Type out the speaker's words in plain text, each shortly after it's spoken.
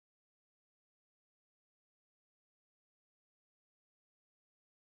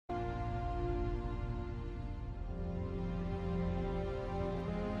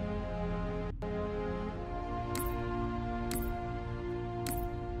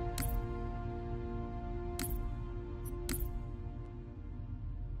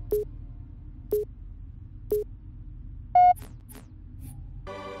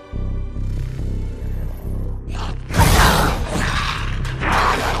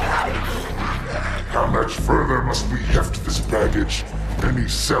much further must we heft this baggage? Any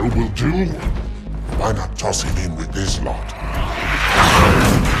cell will do? Why not toss him in with this lot?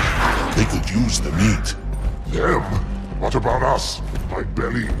 They could use the meat. Them? What about us? My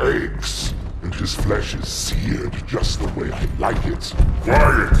belly aches, and his flesh is seared just the way I like it.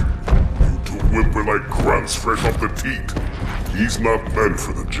 Quiet! You two whimper like grunts fresh off the teat. He's not meant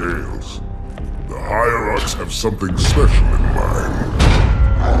for the jails. The hierarchs have something special in mind.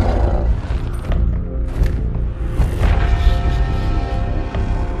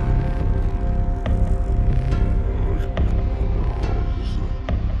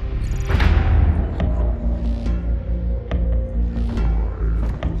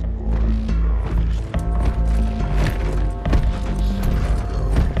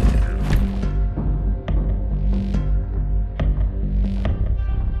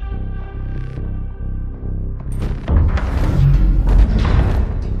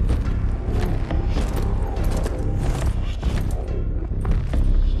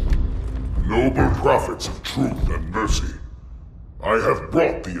 Noble prophets of truth and mercy, I have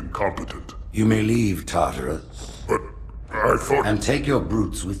brought the incompetent. You may leave, Tartarus. But I thought... And take your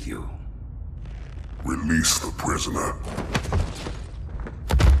brutes with you. Release the prisoner.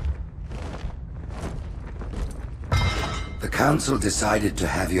 The Council decided to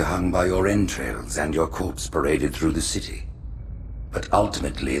have you hung by your entrails and your corpse paraded through the city. But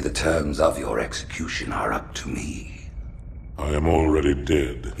ultimately, the terms of your execution are up to me. I am already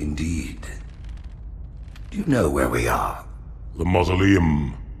dead. Indeed. Do you know where we are? The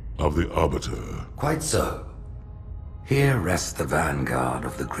mausoleum of the Arbiter. Quite so. Here rests the vanguard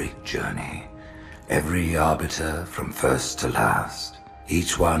of the great journey. Every Arbiter from first to last.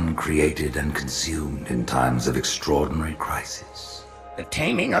 Each one created and consumed in times of extraordinary crisis. The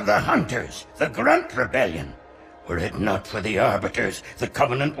taming of the Hunters, the Grunt Rebellion. Were it not for the Arbiters, the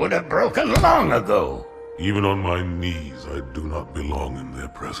Covenant would have broken long ago. Even on my knees, I do not belong in their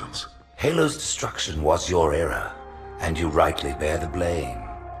presence. Halo's destruction was your error, and you rightly bear the blame.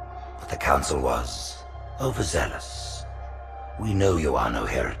 But the Council was overzealous. We know you are no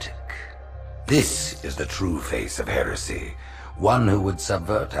heretic. This is the true face of heresy, one who would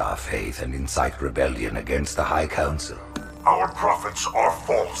subvert our faith and incite rebellion against the High Council. Our prophets are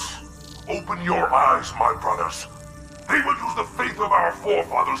false. Open your eyes, my brothers. They will use the faith of our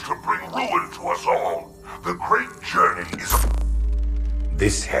forefathers to bring ruin to us all. The great journey is...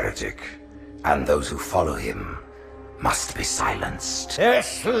 This heretic, and those who follow him, must be silenced. Their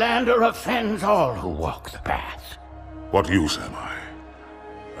slander offends all who walk the path. What use am I?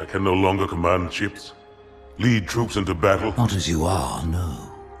 I can no longer command ships, lead troops into battle. Not as you are,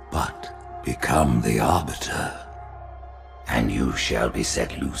 no, but become the Arbiter. And you shall be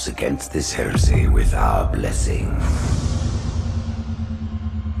set loose against this heresy with our blessing.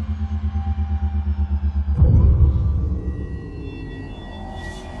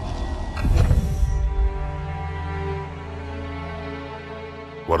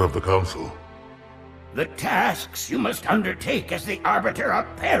 What of the Council? The tasks you must undertake as the Arbiter are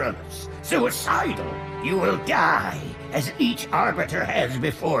perilous, suicidal. You will die, as each Arbiter has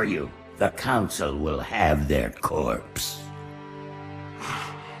before you. The Council will have their corpse.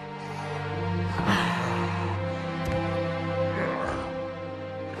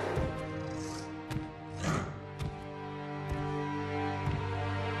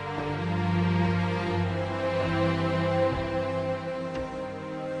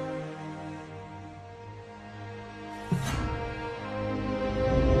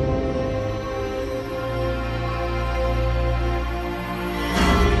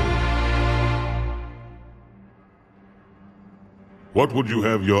 What would you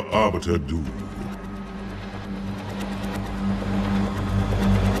have your Arbiter do?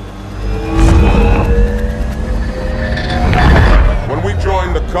 When we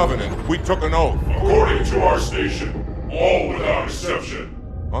joined the Covenant, we took an oath. According to our station, all without exception.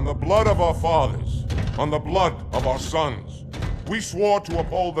 On the blood of our fathers, on the blood of our sons, we swore to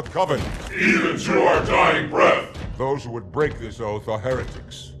uphold the Covenant. Even to our dying breath. Those who would break this oath are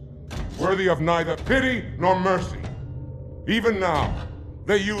heretics, worthy of neither pity nor mercy. Even now,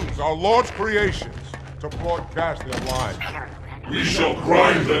 they use our Lord's creations to broadcast their lies. We shall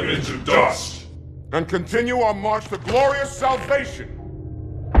grind them into dust. And continue our march to glorious salvation.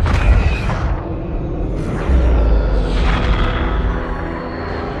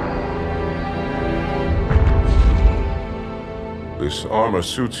 This armor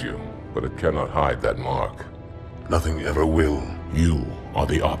suits you, but it cannot hide that mark. Nothing ever will. You are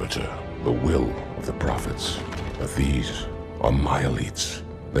the Arbiter, the will of the prophets. But these are my elites.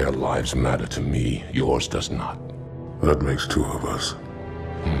 Their lives matter to me, yours does not. That makes two of us.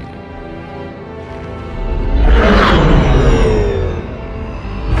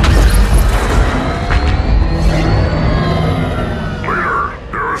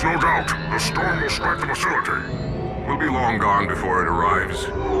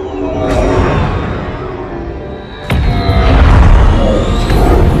 Warriors,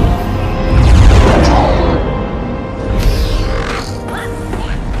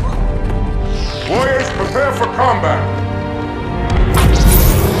 prepare for combat!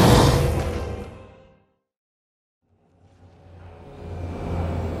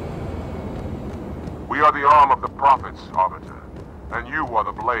 We are the arm of the prophets, Arbiter, and you are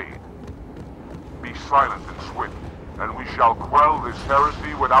the blade. Be silent and swift, and we shall quell this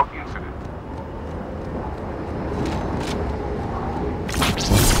heresy without incident.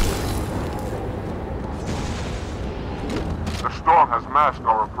 The storm has masked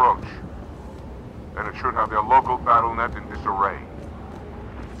our approach, and it should have their local battle net in disarray.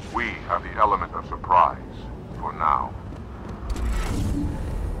 We have the element of surprise, for now.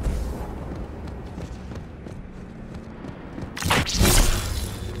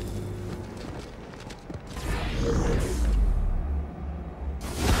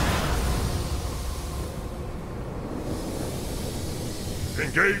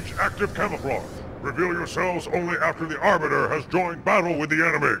 Engage active camouflage. Reveal yourselves only after the Arbiter has joined battle with the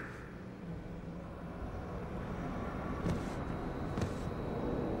enemy.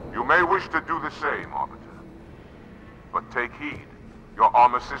 You may wish to do the same, Arbiter. But take heed. Your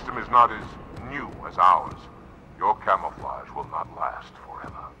armor system is not as new as ours. Your camouflage will not last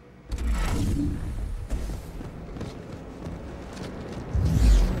forever.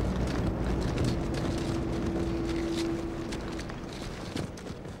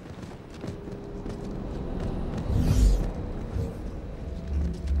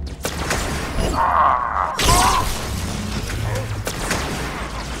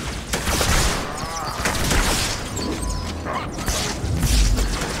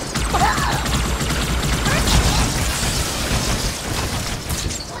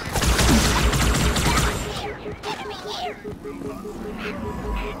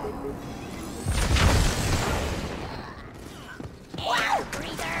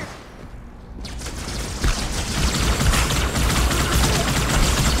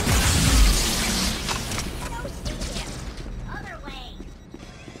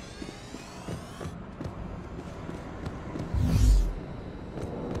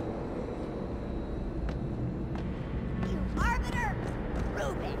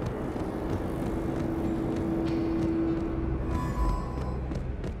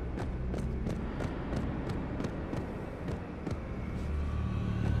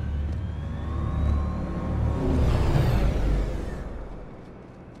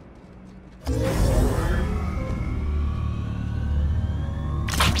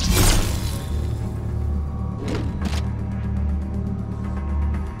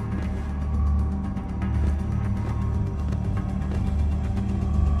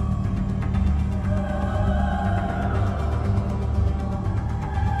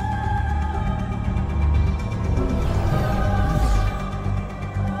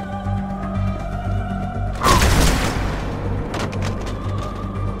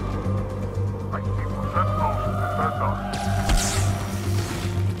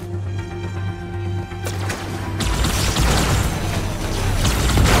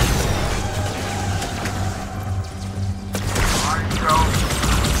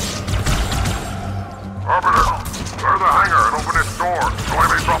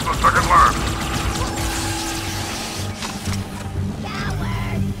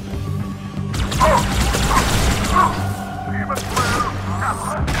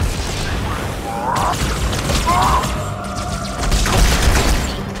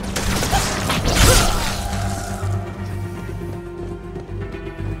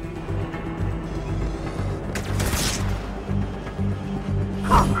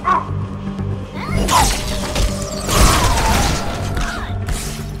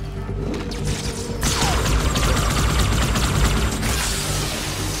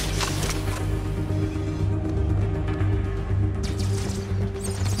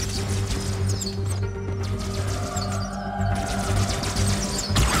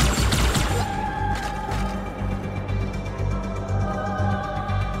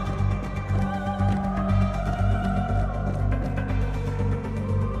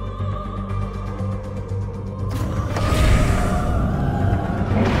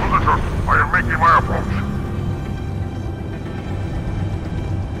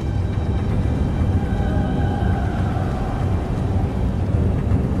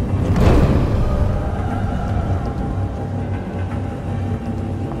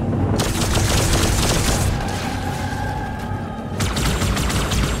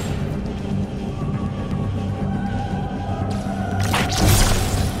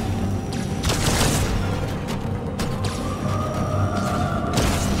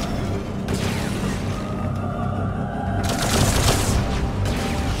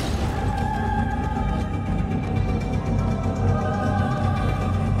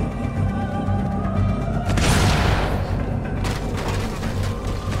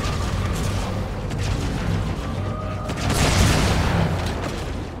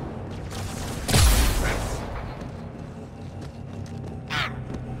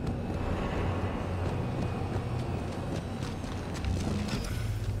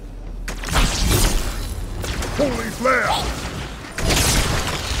 holy flare!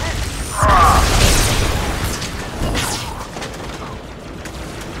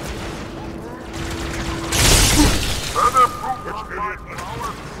 Further proof of my power.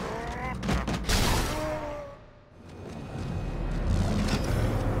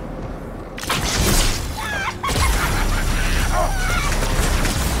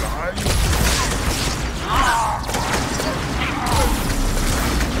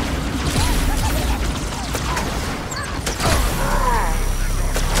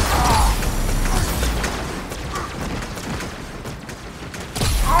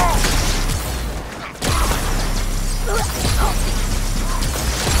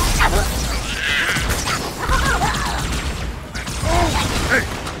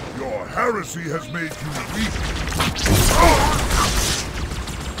 Heresy has made you weak.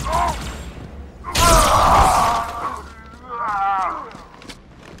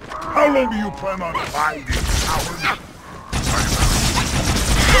 How long do you plan on hiding, coward?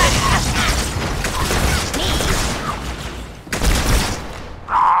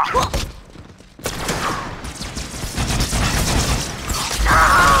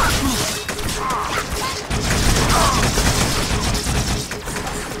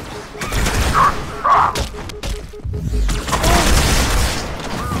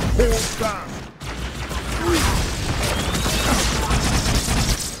 Hold fast.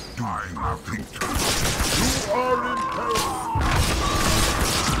 Do you think you are in peril?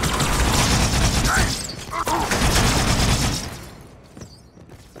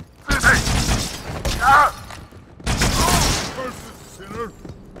 Cursed sinner.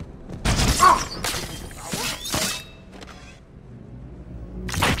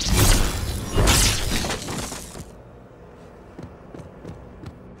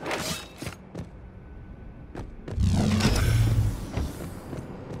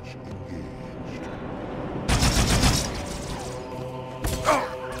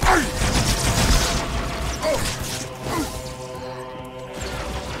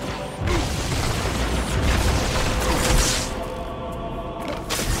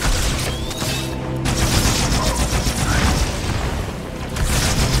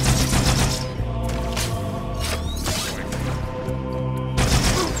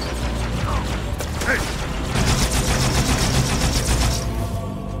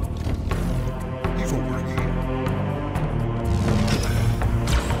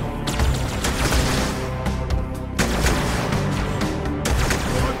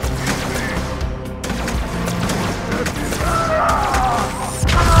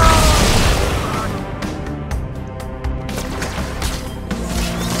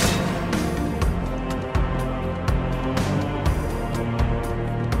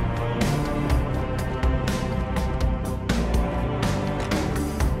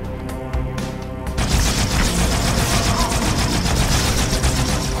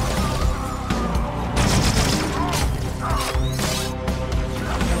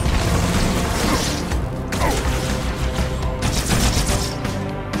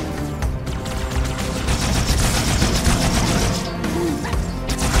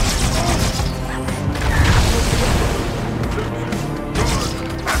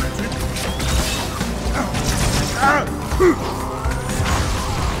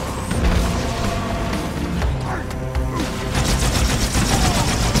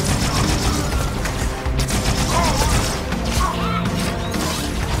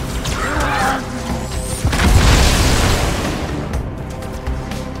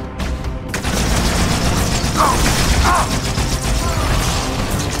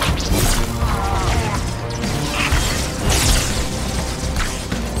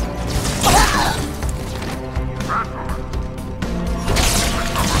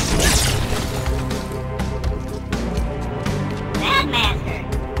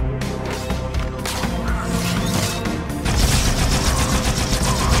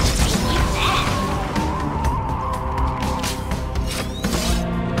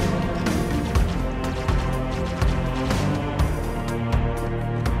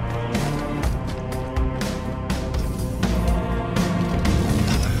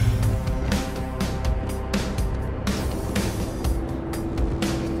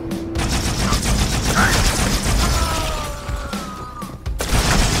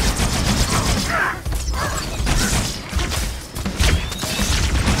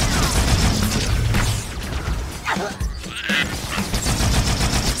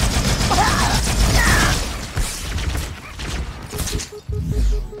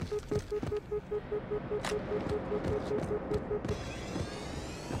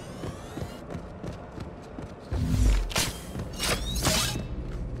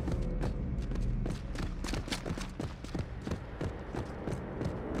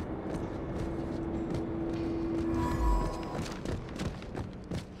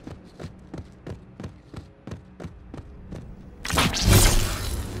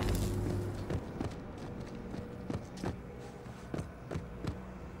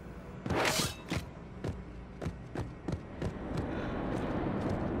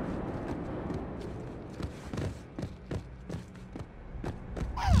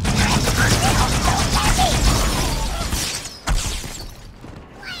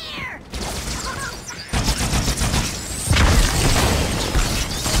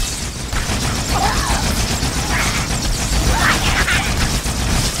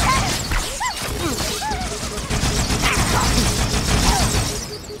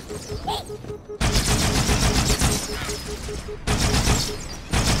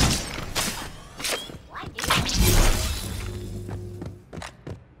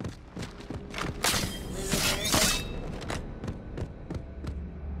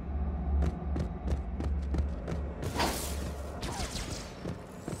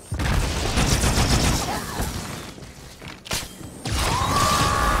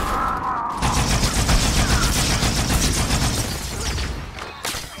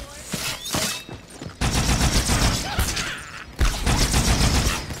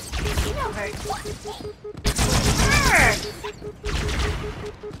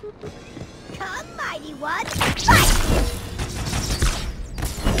 Come, mighty one, fight!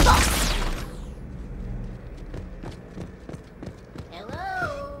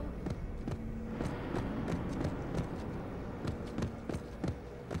 Hello?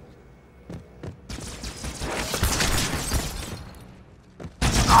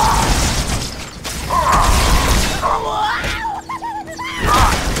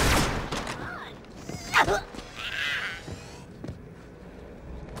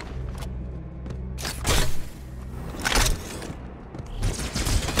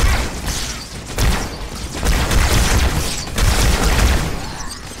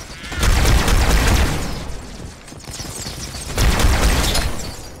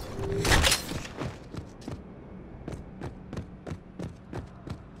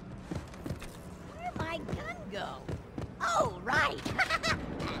 Where'd my gun go? Oh, right.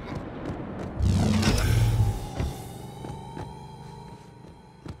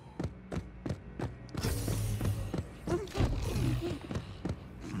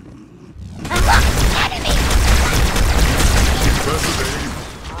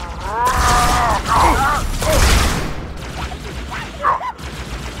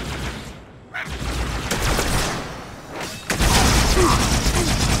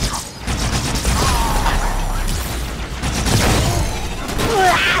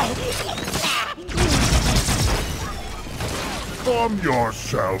 Calm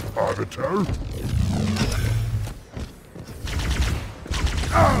yourself, Arbiter.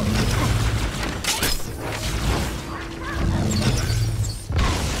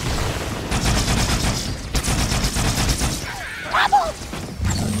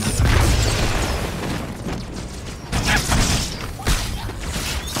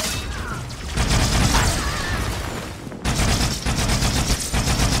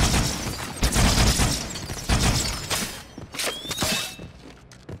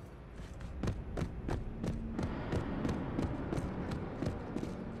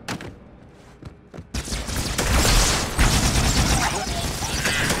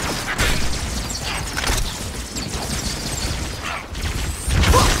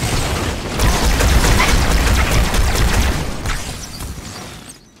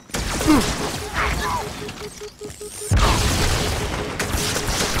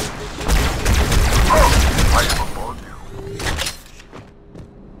 I am upon you.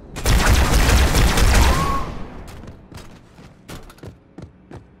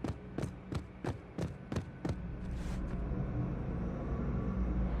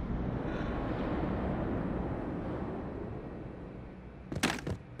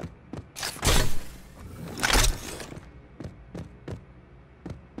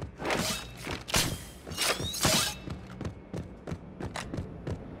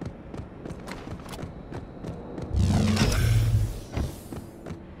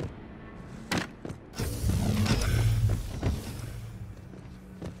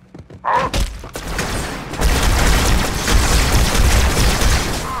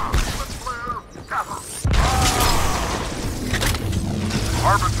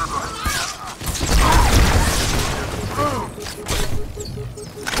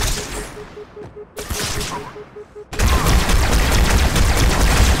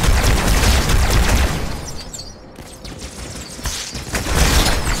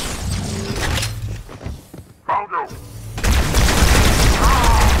 Found you!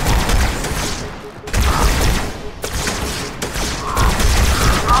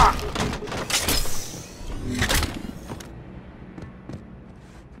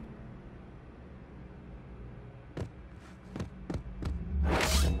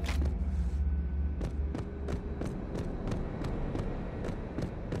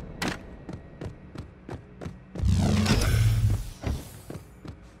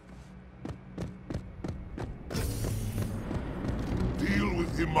 Deal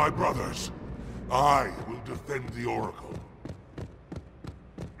with him, my brothers. I will defend the Oracle.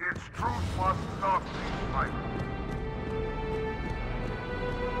 Its truth must not be silent.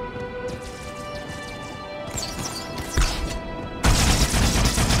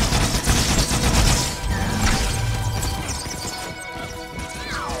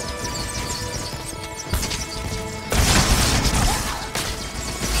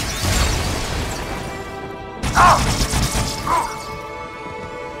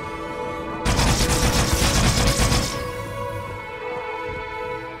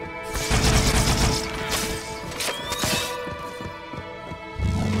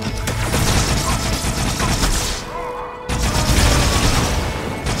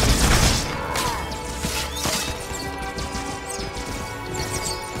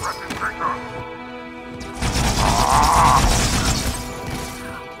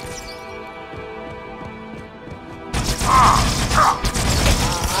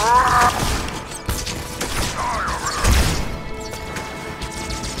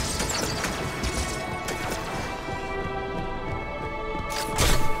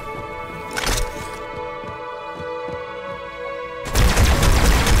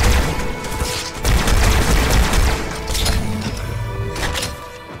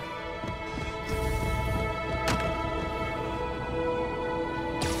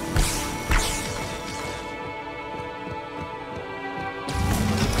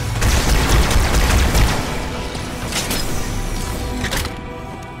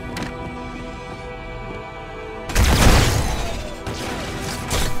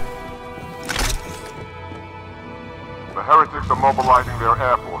 The heretics are mobilizing their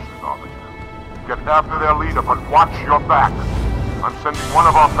air forces, Arbiter. Get after their leader, but watch your back. I'm sending one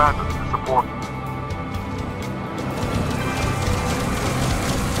of our bandits to support you.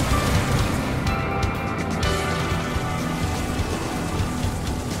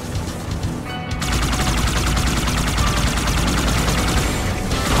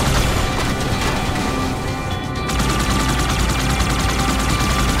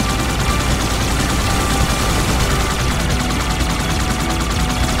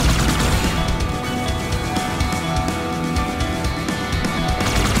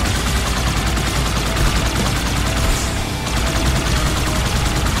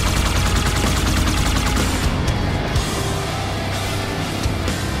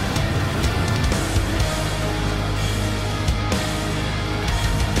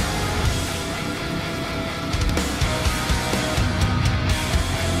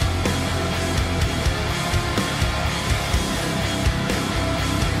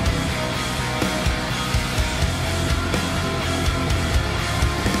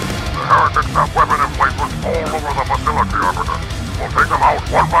 Heretics have weapon emplacements all over the facility, Arbiter. We'll take them out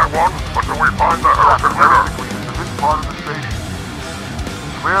one by one until we find the heretic leader. To this part of the station.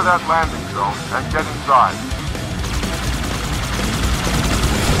 Clear that landing zone and get inside.